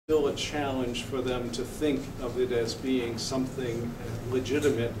still a challenge for them to think of it as being something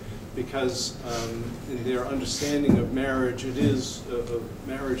legitimate, because in their understanding of marriage,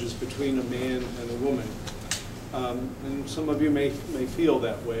 marriage is between a man and a woman. And some of you may feel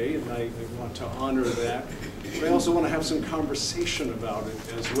that way, and I want to honor that. But I also want to have some conversation about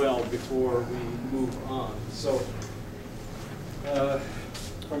it as well before we move on. So,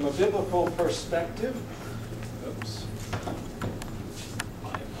 from a biblical perspective, oops,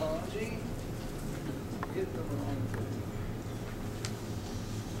 my apology, hit the wrong thing.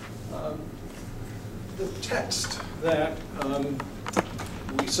 The text that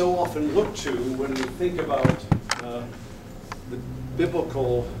we so often look to when we think about the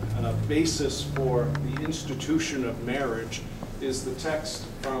biblical basis for the institution of marriage is the text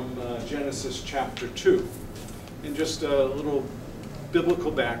from Genesis chapter 2. And just a little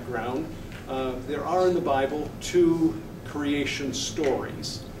biblical background, there are in the Bible two creation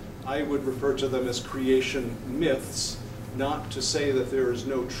stories. I would refer to them as creation myths, not to say that there is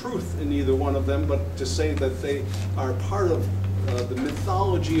no truth in either one of them, but to say that they are part of the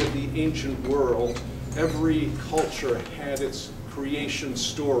mythology of the ancient world. Every culture had its creation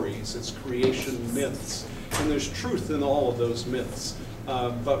stories, its creation myths, and there's truth in all of those myths.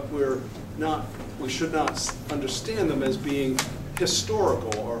 But we should not understand them as being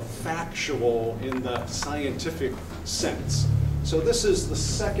historical or factual in the scientific sense. So this is the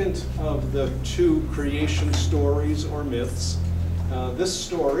second of the two creation stories or myths. This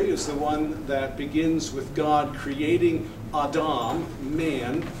story is the one that begins with God creating Adam,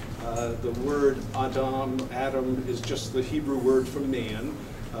 man. The word Adam is just the Hebrew word for man,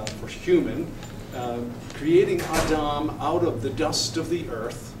 for human. Creating Adam out of the dust of the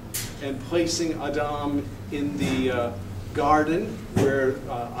earth and placing Adam in the garden where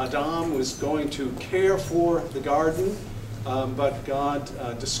Adam was going to care for the garden. But God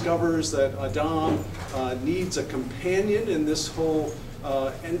discovers that Adam needs a companion in this whole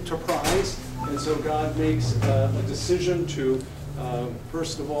enterprise, and so God makes a decision to,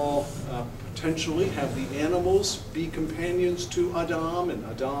 first of all, potentially have the animals be companions to Adam, and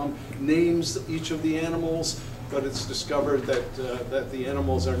Adam names each of the animals, but it's discovered that the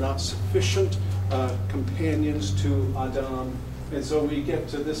animals are not sufficient companions to Adam, and so we get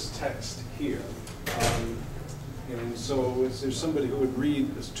to this text here. And so is there somebody who would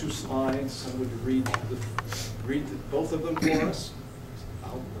read, there's two slides, somebody would read both of them for us?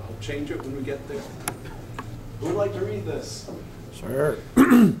 I'll change it when we get there. Who would like to read this? Sure.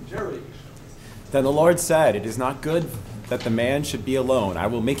 Jerry. Then the Lord said, "It is not good that the man should be alone. I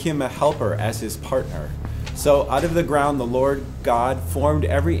will make him a helper as his partner." So out of the ground the Lord God formed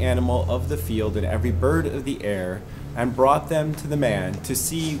every animal of the field and every bird of the air, and brought them to the man to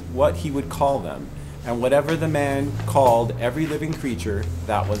see what he would call them. And whatever the man called every living creature,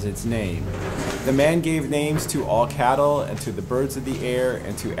 that was its name. The man gave names to all cattle, and to the birds of the air,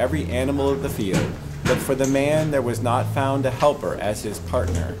 and to every animal of the field. But for the man there was not found a helper as his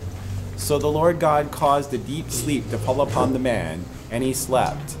partner. So the Lord God caused a deep sleep to fall upon the man, and he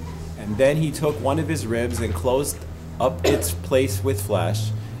slept. And then he took one of his ribs and closed up its place with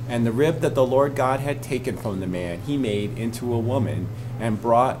flesh. And the rib that the Lord God had taken from the man he made into a woman, and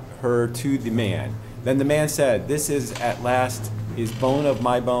brought her to the man. Then the man said, "This is at last is bone of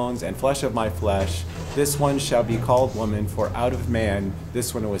my bones and flesh of my flesh. This one shall be called woman, for out of man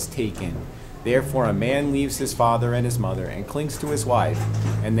this one was taken." Therefore a man leaves his father and his mother and clings to his wife,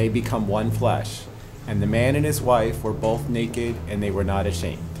 and they become one flesh. And the man and his wife were both naked, and they were not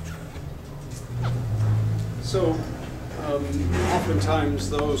ashamed. So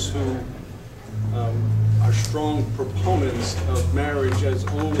oftentimes those who are strong proponents of marriage as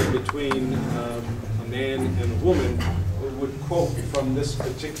only between a man and a woman would quote from this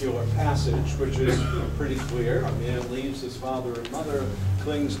particular passage, which is pretty clear. A man leaves his father and mother,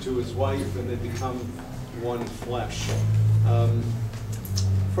 clings to his wife, and they become one flesh.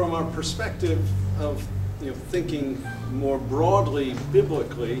 From our perspective of thinking more broadly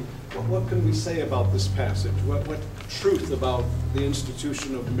biblically, what can we say about this passage? What truth about the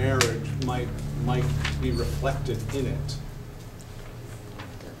institution of marriage might be reflected in it?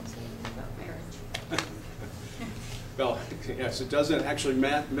 Well, yes, it doesn't actually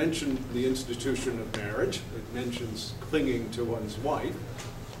mention the institution of marriage. It mentions clinging to one's wife.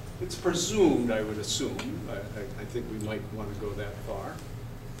 It's presumed, I would assume. I think we might want to go that far.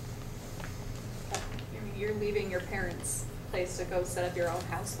 You're leaving your parents' place to go set up your own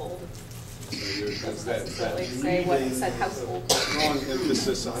household. So does that say what it said household. Strong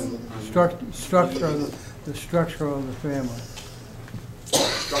emphasis on structure of the structure of the family.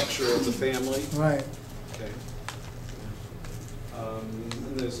 Structure of the family. Right. Okay.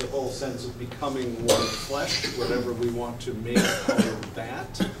 And there's a whole sense of becoming one flesh, whatever we want to make out of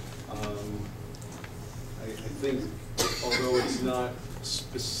that. I think, although it's not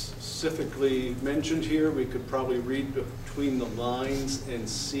specifically mentioned here, we could probably read between the lines and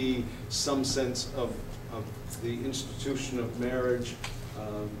see some sense of the institution of marriage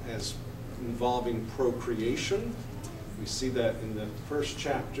as involving procreation. We see that in the first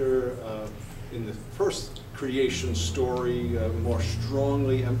chapter, in the first creation story, more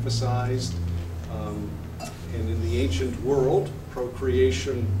strongly emphasized. And in the ancient world,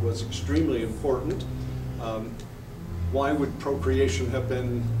 procreation was extremely important. Why would procreation have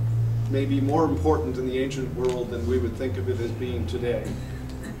been maybe more important in the ancient world than we would think of it as being today?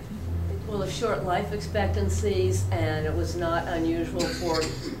 Well, the short life expectancies, and it was not unusual for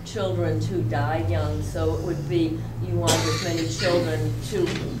children to die young, so it would be, you want as many children to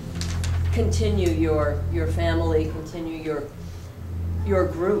continue your family, continue your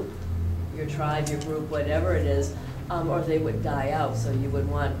group, your tribe, your group, whatever it is, or they would die out, so you would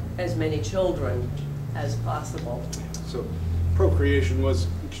want as many children as possible. So procreation was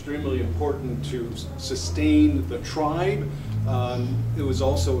extremely important to sustain the tribe. It was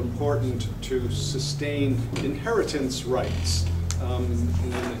also important to sustain inheritance rights. In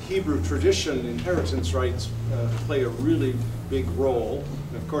the Hebrew tradition, inheritance rights play a really big role.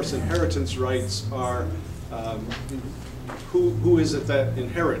 And of course, inheritance rights are who is it that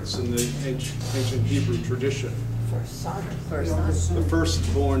inherits in the ancient Hebrew tradition? First son. First son. The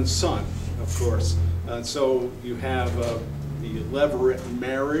firstborn son, of course. So you have the levirate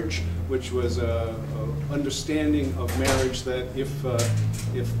marriage, which was a understanding of marriage that if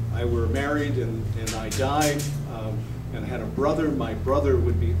I were married and I died and had a brother, my brother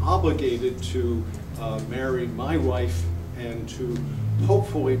would be obligated to marry my wife and to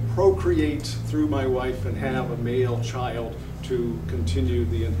hopefully procreate through my wife and have a male child to continue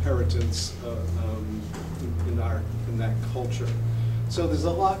the inheritance in that culture. So there's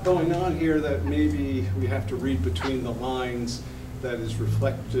a lot going on here that maybe we have to read between the lines that is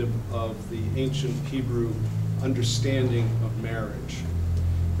reflective of the ancient Hebrew understanding of marriage.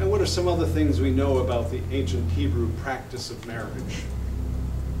 Now, what are some other things we know about the ancient Hebrew practice of marriage?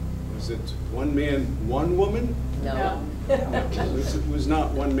 Was it one man, one woman? No. It was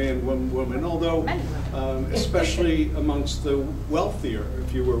not one man, one woman, although especially amongst the wealthier.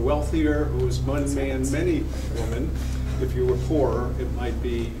 If you were wealthier, it was one man, many women. If you were poorer, you might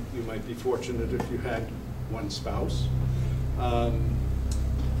be fortunate if you had one spouse.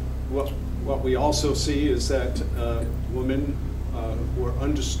 What we also see is that women were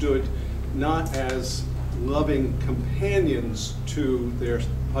understood not as loving companions to their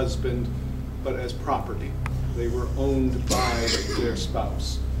husband, but as property. They were owned by their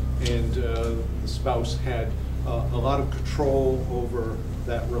spouse, and the spouse had a lot of control over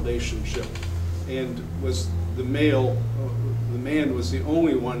that relationship, and was the man was the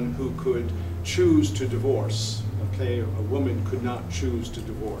only one who could choose to divorce. Okay, a woman could not choose to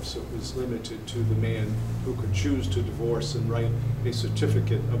divorce. It was limited to the man who could choose to divorce and write a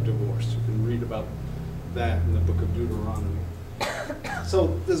certificate of divorce. You can read about that in the book of Deuteronomy.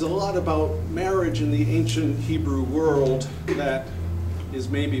 So there's a lot about marriage in the ancient Hebrew world that is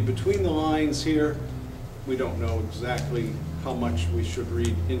maybe between the lines here. We don't know exactly how much we should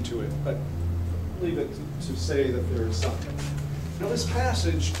read into it, but leave it to say that there is something. Now, this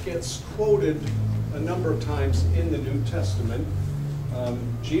passage gets quoted a number of times in the New Testament.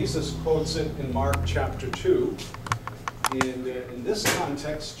 Jesus quotes it in Mark chapter 2. And in this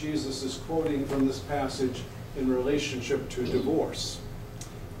context, Jesus is quoting from this passage in relationship to divorce.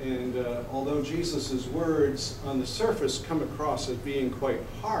 And although Jesus' words on the surface come across as being quite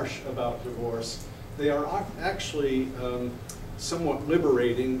harsh about divorce, they are actually somewhat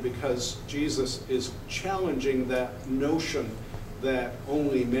liberating, because Jesus is challenging that notion that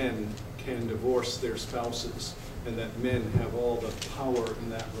only men can divorce their spouses and that men have all the power in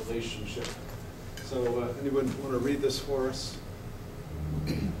that relationship. So anyone want to read this for us?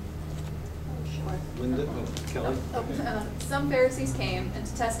 Sure. Linda? Oh, Kelly? Some Pharisees came, and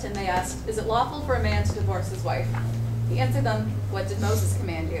to test him they asked, "Is it lawful for a man to divorce his wife?" He answered them, "What did Moses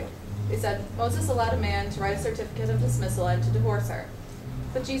command you?" They said, "Moses allowed a man to write a certificate of dismissal and to divorce her."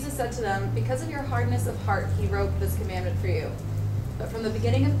 But Jesus said to them, "Because of your hardness of heart he wrote this commandment for you. But from the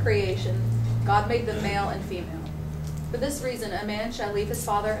beginning of creation, God made them male and female. For this reason, a man shall leave his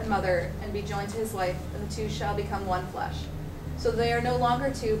father and mother and be joined to his wife, and the two shall become one flesh. So they are no longer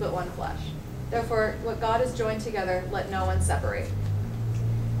two, but one flesh. Therefore, what God has joined together, let no one separate."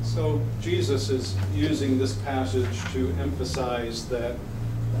 So Jesus is using this passage to emphasize that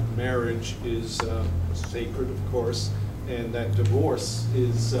marriage is sacred, of course, and that divorce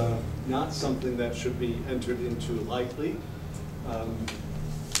is not something that should be entered into lightly.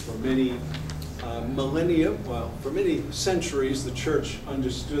 For many millennia, well, for many centuries, the church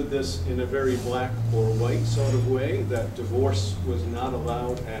understood this in a very black or white sort of way, that divorce was not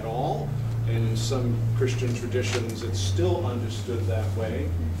allowed at all. And in some Christian traditions, it's still understood that way.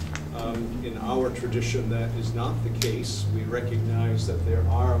 In our tradition, that is not the case. We recognize that there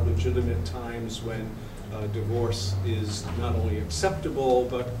are legitimate times when divorce is not only acceptable,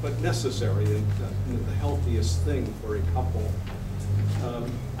 but necessary and the healthiest thing for a couple.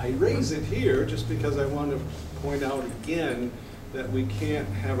 I raise it here just because I want to point out again that we can't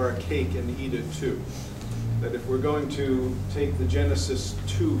have our cake and eat it too. That if we're going to take the Genesis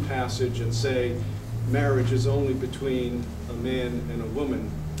 2 passage and say marriage is only between a man and a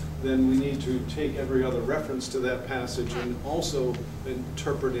woman, then we need to take every other reference to that passage and also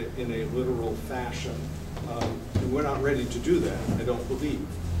interpret it in a literal fashion. And we're not ready to do that, I don't believe.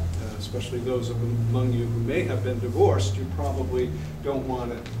 Especially those among you who may have been divorced, you probably don't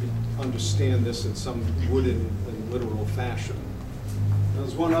want to understand this in some wooden and literal fashion.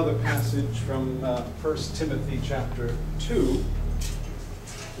 There's one other passage from 1 Timothy chapter 2.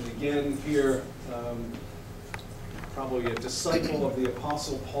 And again here, probably a disciple of the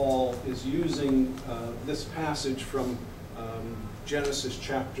Apostle Paul is using this passage from Genesis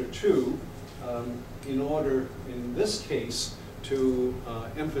chapter 2 in order, in this case, to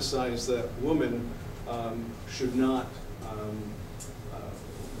emphasize that women should not,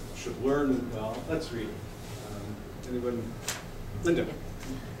 should learn well. Let's read it. Anyone? Linda.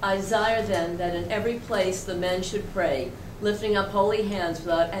 I desire then that in every place the men should pray, lifting up holy hands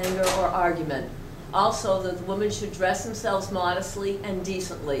without anger or argument. Also that the women should dress themselves modestly and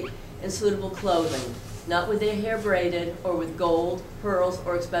decently in suitable clothing, not with their hair braided or with gold, pearls,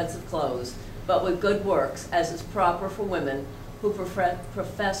 or expensive clothes, but with good works, as is proper for women who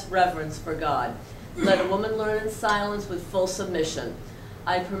profess reverence for God. Let a woman learn in silence with full submission.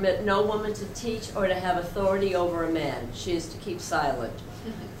 I permit no woman to teach or to have authority over a man. She is to keep silent.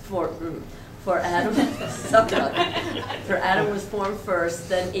 For Adam, for Adam was formed first,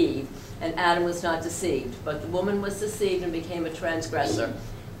 then Eve, and Adam was not deceived. But the woman was deceived and became a transgressor.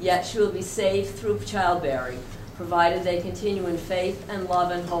 Yet she will be saved through childbearing, provided they continue in faith and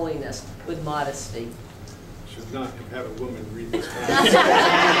love and holiness with modesty. Should not have had a woman read this passage.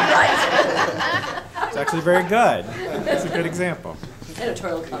 It's actually very good. It's a good example.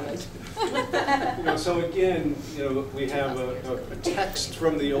 Editorial comment. So again, we have a text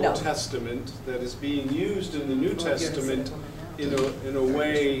from the Old Testament that is being used in the New Testament in a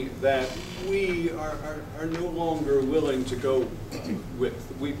way that we are no longer willing to go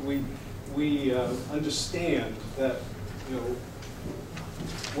with. We understand that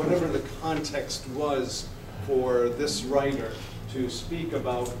whatever the context was for this writer to speak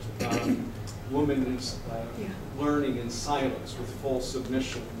about women's learning in silence with full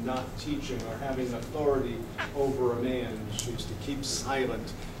submission, not teaching or having authority over a man. She used to keep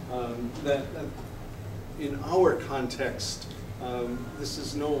silent. That in our context, this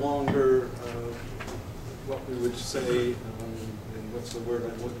is no longer what we would say, and what's the word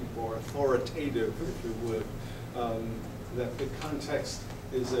I'm looking for, authoritative, if you would. That the context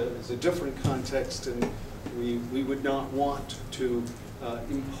is a different context, and we would not want to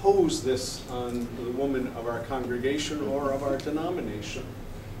impose this on the woman of our congregation or of our denomination.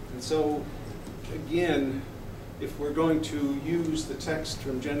 And so, again, if we're going to use the text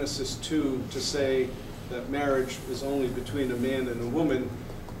from Genesis 2 to say that marriage is only between a man and a woman,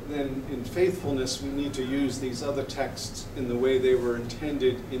 then in faithfulness we need to use these other texts in the way they were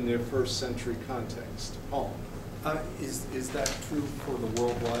intended in their first century context. Paul. Is that true for the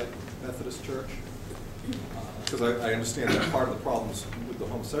worldwide Methodist Church? Because I understand that part of the problems with the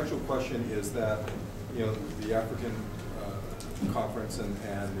homosexual question is that the African conference and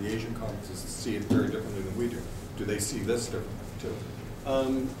the Asian conferences see it very differently than we do. Do they see this differently too?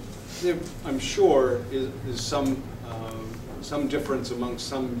 There, I'm sure, is some difference among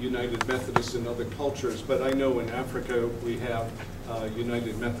some United Methodists and other cultures, but I know in Africa we have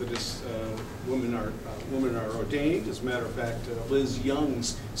United Methodist women are ordained. As a matter of fact, Liz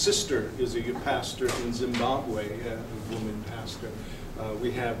Young's sister is a pastor in Zimbabwe, a woman pastor.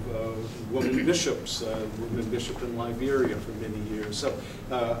 We have women bishops, women bishop in Liberia for many years. So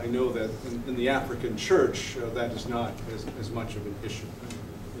I know that in the African church, that is not as much of an issue.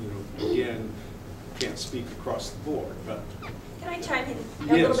 Again, can't speak across the board, but. Can I chime in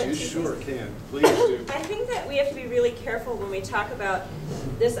a little bit? Yes, you sure can. Please do. I think that we have to be really careful when we talk about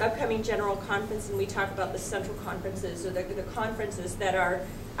this upcoming general conference and we talk about the central conferences or the conferences that are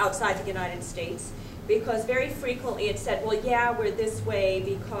outside the United States, because very frequently it said, well, yeah, we're this way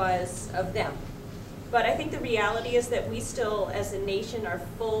because of them. But I think the reality is that we still, as a nation, are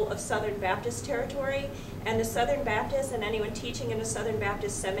full of Southern Baptist territory, and the Southern Baptists and anyone teaching in a Southern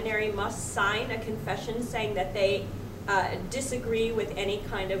Baptist seminary must sign a confession saying that they disagree with any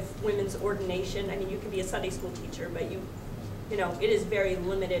kind of women's ordination. I mean, you can be a Sunday school teacher, but you know, it is very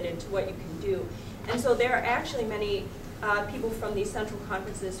limited into what you can do. And so there are actually many people from these central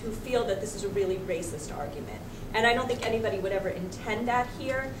conferences who feel that this is a really racist argument. And I don't think anybody would ever intend that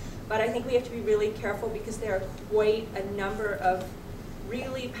here, but I think we have to be really careful because there are quite a number of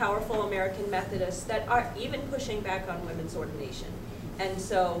really powerful American Methodists that are even pushing back on women's ordination. And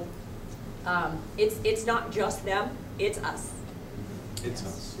so it's not just them, it's us. It's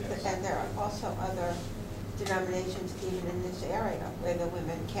us, yes. But then there are also other denominations even in this area where the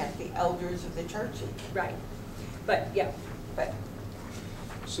women can't be elders of the church. Right. But yeah, but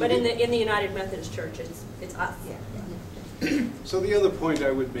So in the United Methodist Church, it's us. Yeah. So the other point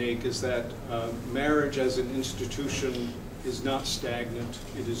I would make is that marriage as an institution is not stagnant.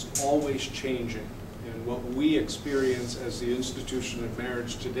 It is always changing. And what we experience as the institution of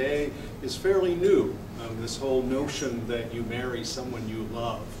marriage today is fairly new. This whole notion that you marry someone you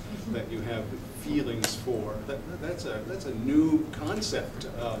love, that you have feelings for, that's a new concept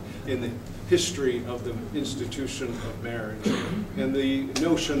in the history of the institution of marriage. And the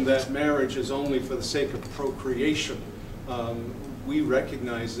notion that marriage is only for the sake of procreation, we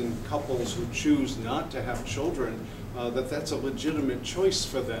recognize in couples who choose not to have children that's a legitimate choice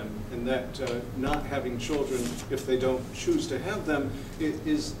for them, and that not having children, if they don't choose to have them,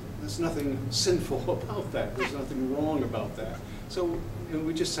 there's nothing sinful about that. There's nothing wrong about that. So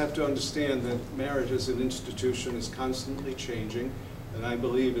we just have to understand that marriage as an institution is constantly changing, and I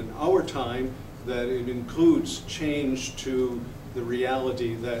believe in our time that it includes change to the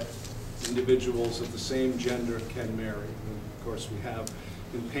reality that individuals of the same gender can marry. And of course, we have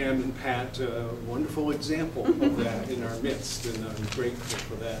in Pam and Pat a wonderful example of that in our midst, and I'm grateful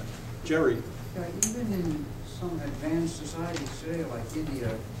for that. Jerry? Yeah, even in some advanced societies today, like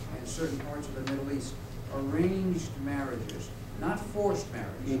India and certain parts of the Middle East, arranged marriages, not forced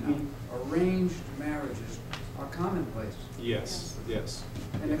marriage, no, arranged marriages are commonplace. Yes, yes.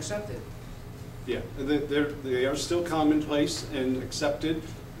 And accepted. Yeah, they are still commonplace and accepted,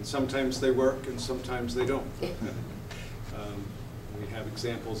 and sometimes they work and sometimes they don't. We have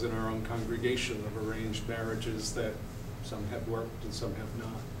examples in our own congregation of arranged marriages that some have worked and some have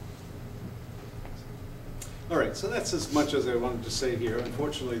not. All right, so that's as much as I wanted to say here.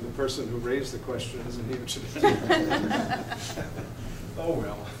 Unfortunately, the person who raised the question isn't here today. Oh,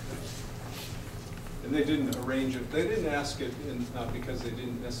 well. And they didn't arrange it. They didn't ask it because they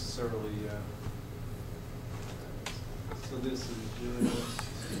didn't necessarily. So this is.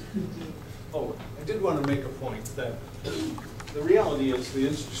 Oh, I did want to make a point that the reality is the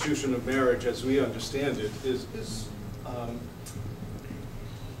institution of marriage, as we understand it, is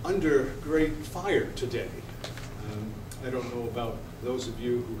under great fire today. I don't know about those of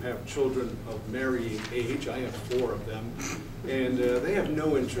you who have children of marrying age. I have 4 of them, and they have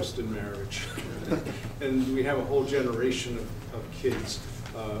no interest in marriage. And we have a whole generation of kids,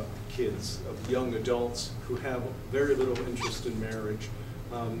 of young adults who have very little interest in marriage.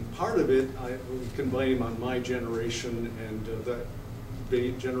 Part of it we can blame on my generation and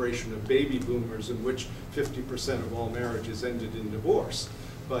the generation of baby boomers, in which 50% of all marriages ended in divorce.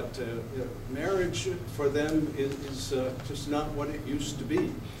 But marriage for them is just not what it used to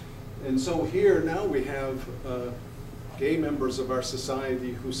be. And so here now we have gay members of our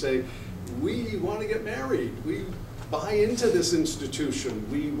society who say, we want to get married. We buy into this institution.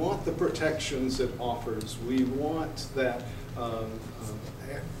 We want the protections it offers. We want that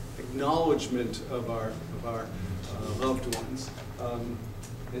acknowledgement of our loved ones.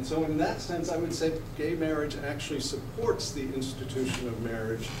 And so in that sense, I would say gay marriage actually supports the institution of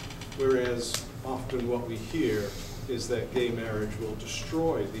marriage, whereas often what we hear is that gay marriage will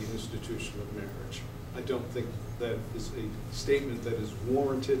destroy the institution of marriage. I don't think that is a statement that is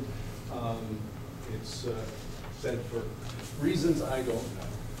warranted. It's said for reasons I don't know.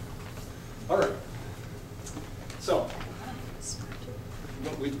 All right. So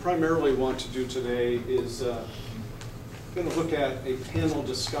what we primarily want to do today is going to look at a panel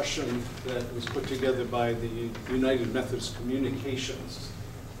discussion that was put together by the United Methodist Communications.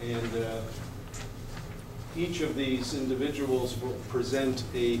 And each of these individuals will present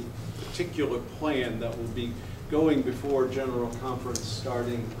a particular plan that will be going before General Conference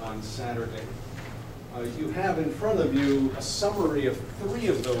starting on Saturday. You have in front of you a summary of 3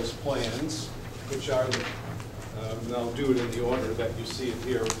 of those plans, which are the And I'll do it in the order that you see it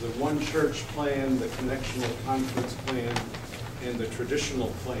here. The one church plan, the connectional conference plan, and the traditional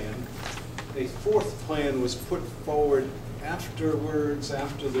plan. A fourth plan was put forward afterwards,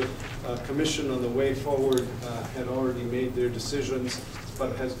 after the Commission on the Way Forward had already made their decisions,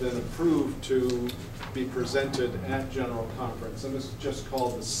 but has been approved to be presented at General Conference, and this is just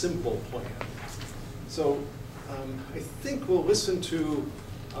called the Simple Plan. So I think we'll listen to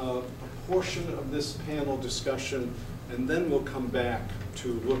a portion of this panel discussion, and then we'll come back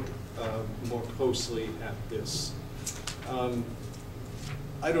to look more closely at this.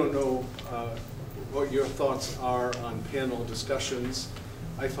 I don't know what your thoughts are on panel discussions.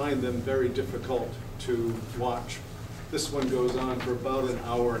 I find them very difficult to watch. This one goes on for about an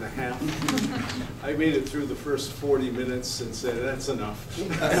hour and a half. I made it through the first 40 minutes and said, that's enough.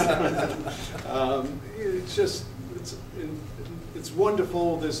 It's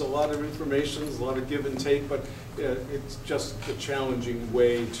wonderful. There's a lot of information, there's a lot of give and take, but it's just a challenging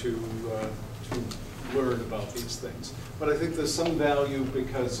way to learn about these things. But I think there's some value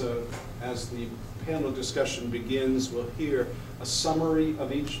because as the panel discussion begins, we'll hear a summary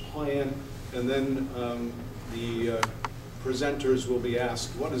of each plan, and then the presenters will be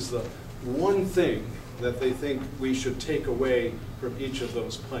asked what is the one thing that they think we should take away from each of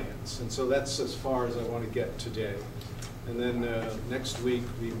those plans. And so that's as far as I want to get today. And then next week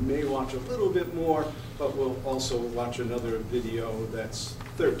we may watch a little bit more, but we'll also watch another video that's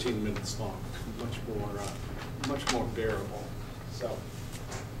 13 minutes long, much more bearable. So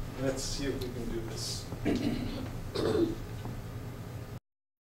let's see if we can do this.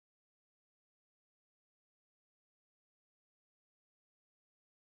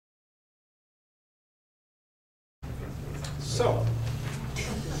 So,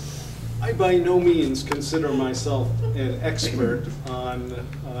 I by no means consider myself an expert on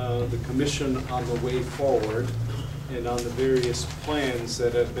the Commission on the Way Forward and on the various plans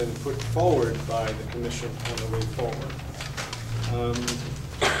that have been put forward by the Commission on the Way Forward.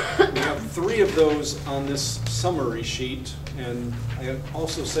 We have 3 of those on this summary sheet, and I have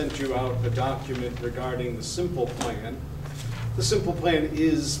also sent you out a document regarding the Simple Plan. The Simple Plan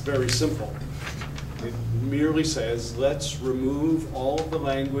is very simple. It merely says, let's remove all of the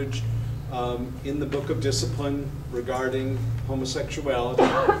language in the Book of Discipline regarding homosexuality,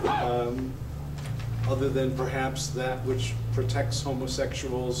 other than perhaps that which protects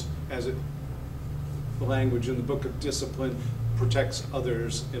homosexuals, as the language in the Book of Discipline protects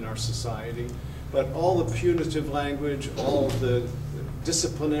others in our society. But all the punitive language, all the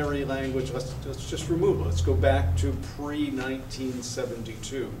disciplinary language, let's just remove it. Let's go back to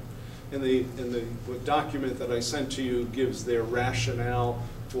pre-1972. And the document that I sent to you gives their rationale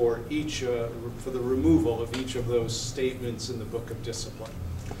for each for the removal of each of those statements in the Book of Discipline.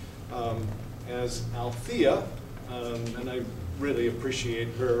 As Althea, and I really appreciate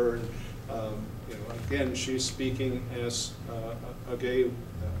her. And, again, she's speaking as a gay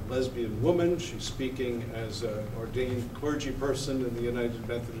lesbian woman. She's speaking as an ordained clergy person in the United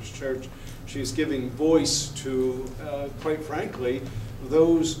Methodist Church. She's giving voice to, quite frankly,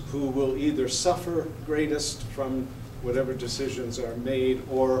 those who will either suffer greatest from whatever decisions are made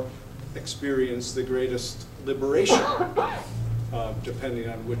or experience the greatest liberation, depending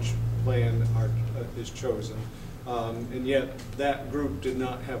on which plan is chosen. And yet that group did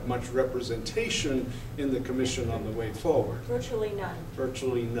not have much representation in the Commission on the Way Forward. Virtually none.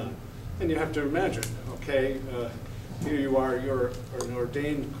 Virtually none. And you have to imagine, okay, here you are, you're an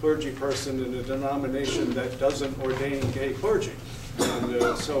ordained clergy person in a denomination that doesn't ordain gay clergy.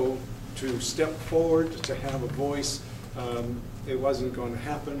 And so to step forward, to have a voice, it wasn't going to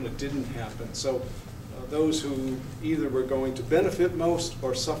happen, it didn't happen. So those who either were going to benefit most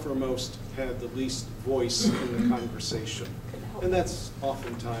or suffer most had the least voice in the conversation. And that's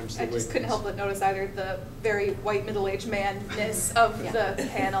oftentimes the way. I just couldn't help but notice either the very white middle-aged man-ness of the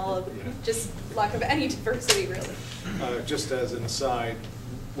panel, just lack of any diversity, really. Just as an aside,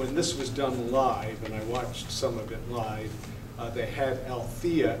 when this was done live, and I watched some of it live, they had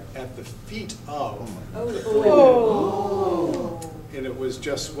Althea at the feet of. And it was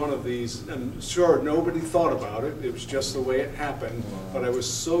just one of these, and sure, nobody thought about it. It was just the way it happened. But I was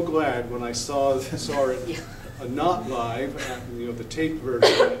so glad when I saw it not live, the taped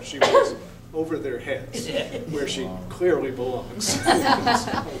version, that she was over their heads, where she clearly belongs.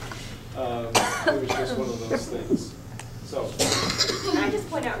 So, it was just one of those things. So, can I just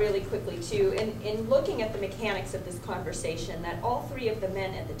point out really quickly too, in looking at the mechanics of this conversation, that all 3 of the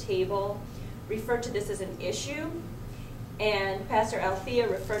men at the table referred to this as an issue, and Pastor Althea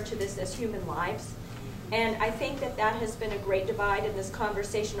referred to this as human lives. And I think that that has been a great divide in this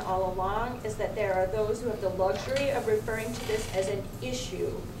conversation all along, is that there are those who have the luxury of referring to this as an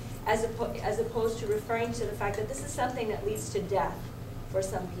issue, as opposed to referring to the fact that this is something that leads to death for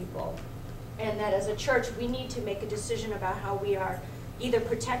some people. And that as a church, we need to make a decision about how we are either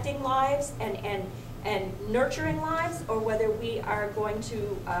protecting lives and nurturing lives, or whether we are going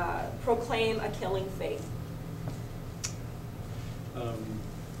to proclaim a killing faith.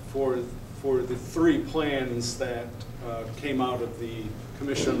 For the 3 plans that came out of the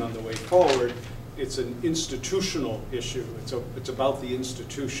commission on the way forward, it's an institutional issue. It's about the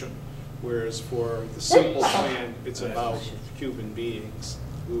institution, whereas for the simple plan, it's about human beings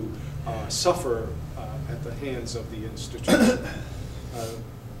who suffer at the hands of the institution.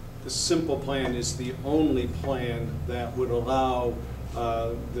 The simple plan is the only plan that would allow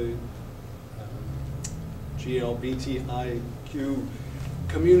the GLBTIQ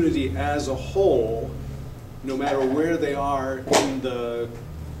community as a whole, no matter where they are in the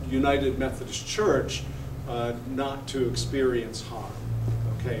United Methodist Church, not to experience harm.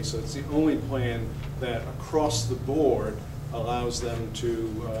 Okay, so it's the only plan that across the board allows them to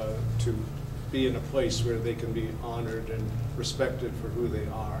be in a place where they can be honored and respected for who they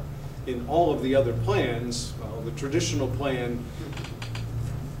are. In all of the other plans, well, the traditional plan,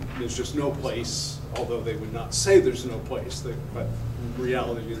 there's just no place, although they would not say there's no place, but in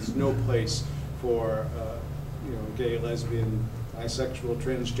reality there's no place for gay, lesbian, bisexual,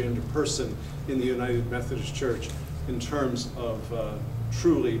 transgender person in the United Methodist Church in terms of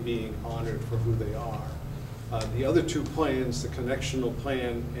truly being honored for who they are. The other 2 plans, the connectional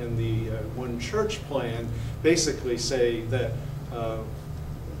plan and the one church plan, basically say that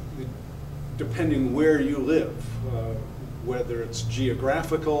depending where you live, whether it's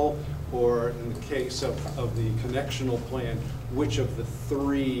geographical or in the case of the connectional plan, which of the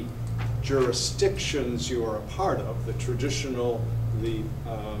 3 jurisdictions you are a part of, the traditional, the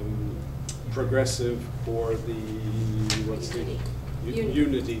progressive, or the, what's the?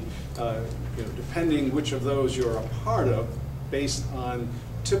 Unity. Depending which of those you're a part of, based on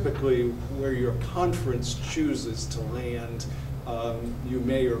typically where your conference chooses to land, you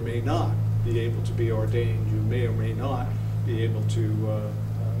may or may not be able to be ordained. You may or may not be able to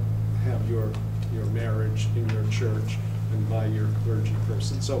have your marriage in your church and by your clergy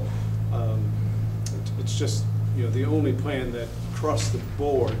person. So it's just the only plan that across the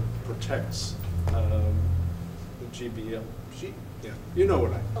board protects the GBL. Yeah, you know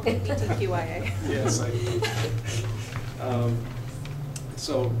what I mean. LGBTQIA. Yes, I do.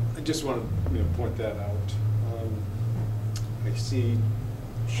 So I just want to point that out. I see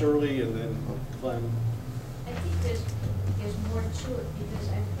Shirley and then Clem. I think there's more to it, because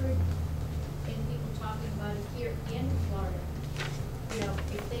I've heard people talking about it here in Florida.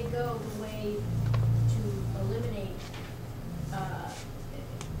 If they go the way to eliminate the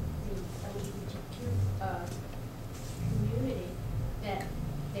LGBTQ community, that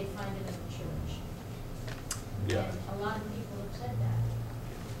they find it in the church. Yeah. And a lot of people have said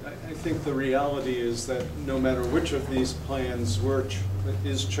that. I think the reality is that no matter which of these plans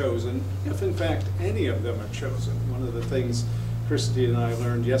is chosen, if in fact any of them are chosen, one of the things Christy and I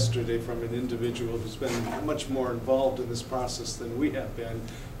learned yesterday from an individual who's been much more involved in this process than we have been,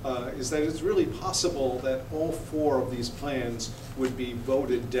 is that it's really possible that all 4 of these plans would be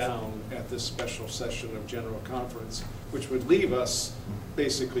voted down at this special session of General Conference, which would leave us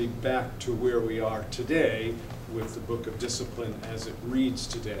basically back to where we are today with the Book of Discipline as it reads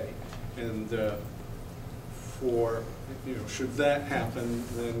today. And should that happen,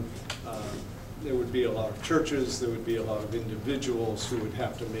 then there would be a lot of churches, there would be a lot of individuals who would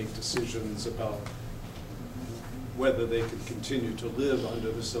have to make decisions about whether they could continue to live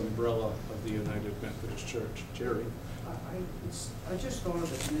under this umbrella of the United Methodist Church. Jerry? I just thought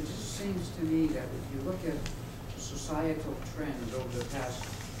of it, and it just seems to me that if you look at societal trends over the past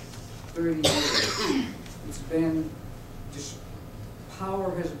 30 years, it's been,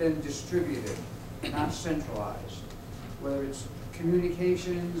 power has been distributed, not centralized. Whether it's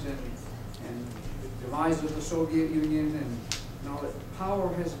communications and the demise of the Soviet Union and all that,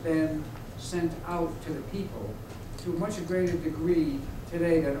 power has been sent out to the people to a much greater degree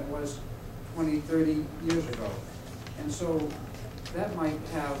today than it was 20, 30 years ago. And so that might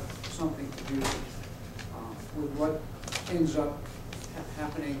have something to do with what ends up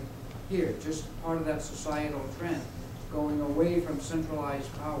happening here, just part of that societal trend, going away from centralized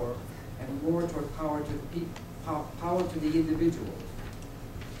power and more toward power to the people, power to the individual.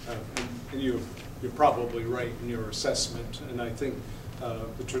 And you're probably right in your assessment, and I think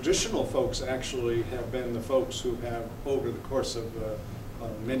the traditional folks actually have been the folks who have, over the course of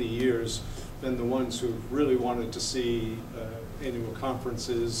many years, been the ones who really wanted to see annual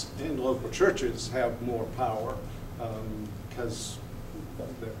conferences and local churches have more power, because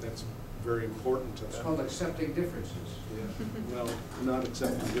that's very important to them. It's called accepting differences. Yeah. Well, not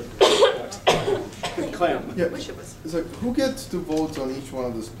accepting differences, but Clem. Yeah. Wish it was. So who gets to vote on each one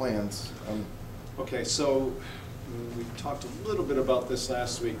of those plans? Okay, so we talked a little bit about this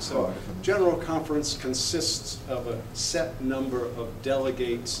last week. So Oh. General Conference consists of a set number of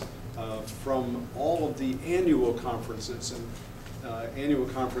delegates from all of the annual conferences, and annual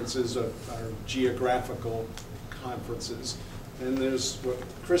conferences are geographical conferences. And there's what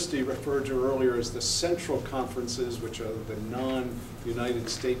Christy referred to earlier as the central conferences, which are the non-United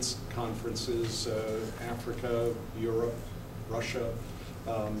States conferences, Africa, Europe, Russia,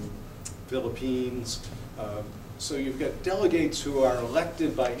 Philippines. So you've got delegates who are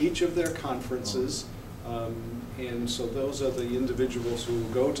elected by each of their conferences, and so those are the individuals who will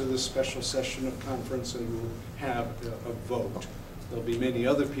go to this special session of conference and will have a vote. There'll be many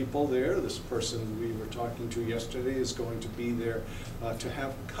other people there. This person we were talking to yesterday is going to be there to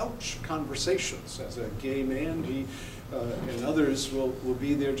have couch conversations. As a gay man, he and others will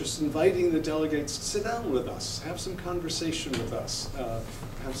be there just inviting the delegates to sit down with us, have some conversation with us,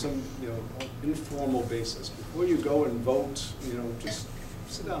 have some informal basis. Before you go and vote, just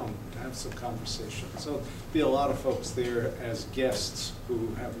sit down, have some conversation. So there'll be a lot of folks there as guests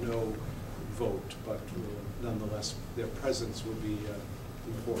who have no vote, but nonetheless, their presence will be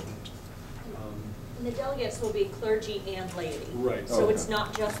important. And the delegates will be clergy and laity. Right. So Okay. it's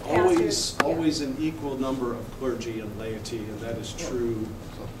not just pastors. Always an equal number of clergy and laity, and that is true.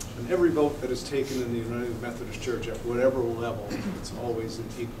 And every vote that is taken in the United Methodist Church at whatever level, it's always an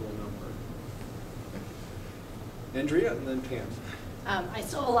equal number. Andrea, and then Pam. I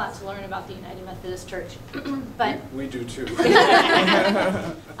still have a lot to learn about the United Methodist Church, but We do too.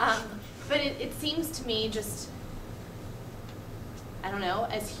 but it seems to me just, I don't know,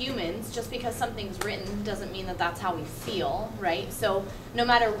 as humans, just because something's written doesn't mean that that's how we feel, right? So no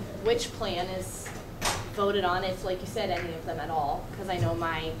matter which plan is voted on, if, like you said, any of them at all, because I know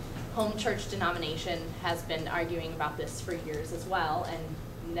my home church denomination has been arguing about this for years as well and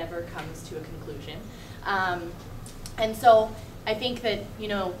never comes to a conclusion. And so I think that,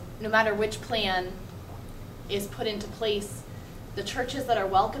 no matter which plan is put into place, the churches that are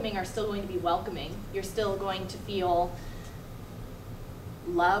welcoming are still going to be welcoming. You're still going to feel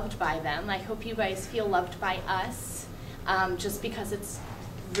loved by them. I hope you guys feel loved by us. Just because it's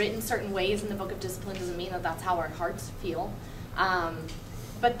written certain ways in the Book of Discipline doesn't mean that that's how our hearts feel.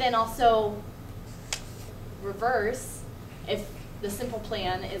 But then also reverse, if the simple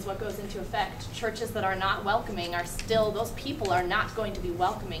plan is what goes into effect, churches that are not welcoming are still, those people are not going to be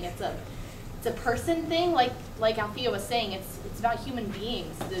welcoming. It's a person thing, like Althea was saying, it's about human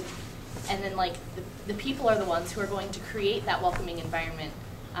beings. And then the people are the ones who are going to create that welcoming environment.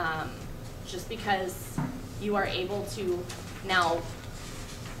 Just because you are able to now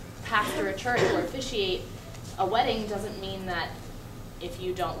pastor a church or officiate a wedding doesn't mean that if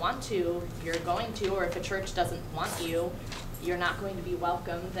you don't want to, you're going to, or if a church doesn't want you, you're not going to be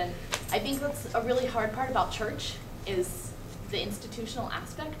welcomed. And I think that's a really hard part about church is the institutional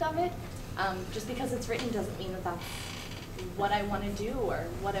aspect of it. Just because it's written doesn't mean that that's what I want to do or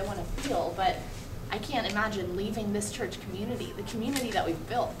what I want to feel, but I can't imagine leaving this church community, the community that we've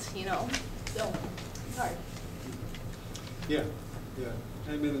built, so it's hard. Yeah.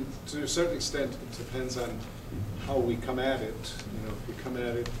 I mean, to a certain extent, it depends on how we come at it. If we come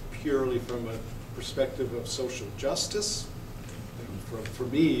at it purely from a perspective of social justice, for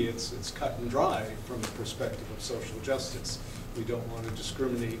me, it's cut and dry from the perspective of social justice. We don't want to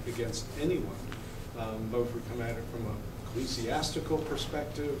discriminate against anyone. But if we come at it from an ecclesiastical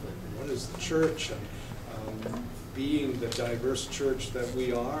perspective, and what is the church, and being the diverse church that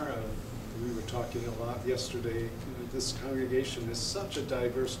we are, we were talking a lot yesterday. This congregation is such a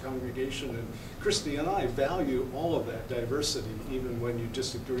diverse congregation, and Christy and I value all of that diversity, even when you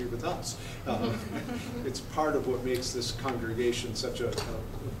disagree with us. It's part of what makes this congregation such a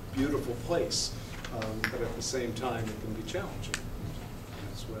beautiful place, but at the same time, it can be challenging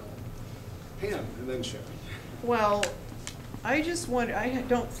as well. Pam, and then Sherry. Well, I just wonder, I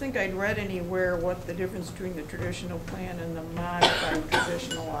don't think I'd read anywhere what the difference between the traditional plan and the modified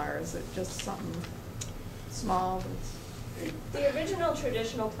traditional are. Is it just something small? The original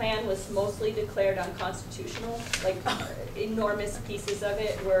traditional plan was mostly declared unconstitutional, like enormous pieces of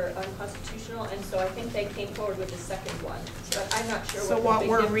it were unconstitutional, and so I think they came forward with the second one, but I'm not sure So what what the big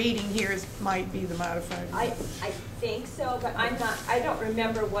we're difference- reading here might be the modified. I think so, but I don't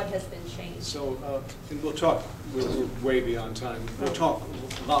remember what has been changed. So, and we'll talk, we're way beyond time. We'll talk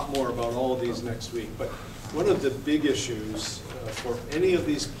a lot more about all of these next week, but one of the big issues for any of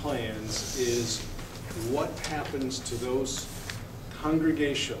these plans is what happens to those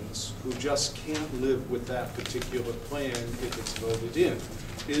congregations who just can't live with that particular plan if it's voted in.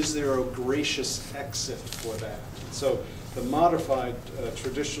 Is there a gracious exit for that? So the modified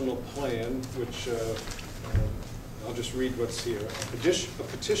traditional plan, which I'll just read what's here. A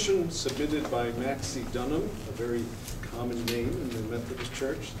petition submitted by Maxie Dunham, a very common name in the Methodist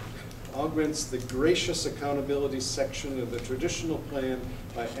Church, augments the gracious accountability section of the traditional plan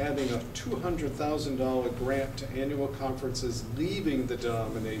by adding a $200,000 grant to annual conferences leaving the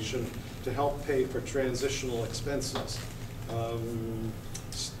denomination to help pay for transitional expenses.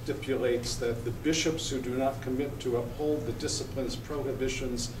 Stipulates that the bishops who do not commit to uphold the discipline's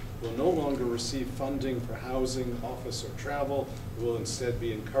prohibitions will no longer receive funding for housing, office, or travel, will instead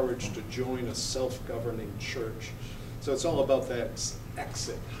be encouraged to join a self-governing church. So it's all about that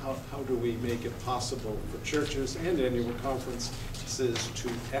exit. How do we make it possible for churches and annual conferences to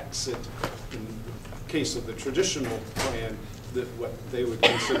exit, in the case of the traditional plan, that what they would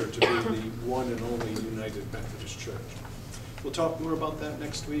consider to be the one and only United Methodist Church. We'll talk more about that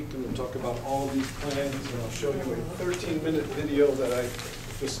next week, and we'll talk about all these plans, and I'll show you a 13-minute video that I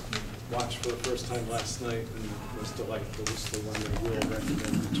just watched for the first time last night and was delightful. It's the one that Will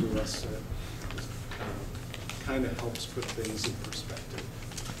recommended to us. Kind of helps put things in perspective.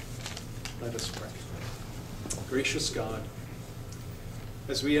 Let us pray. Gracious God,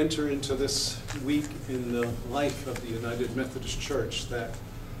 as we enter into this week in the life of the United Methodist Church that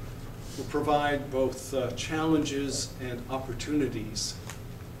will provide both challenges and opportunities,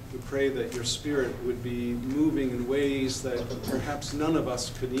 we pray that your Spirit would be moving in ways that perhaps none of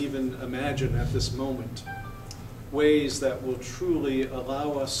us could even imagine at this moment. Ways that will truly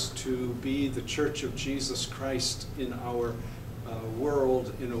allow us to be the Church of Jesus Christ in our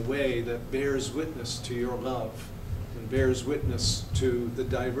world in a way that bears witness to your love and bears witness to the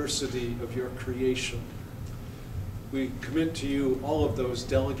diversity of your creation. We commit to you all of those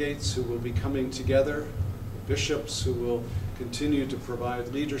delegates who will be coming together, bishops who will continue to provide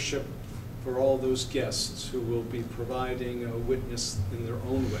leadership for all those guests who will be providing a witness in their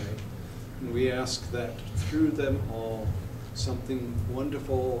own way. And we ask that through them all, something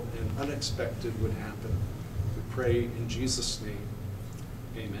wonderful and unexpected would happen. We pray in Jesus' name.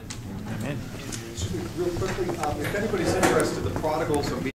 Amen. Amen. Real quickly, if anybody's interested, the prodigals are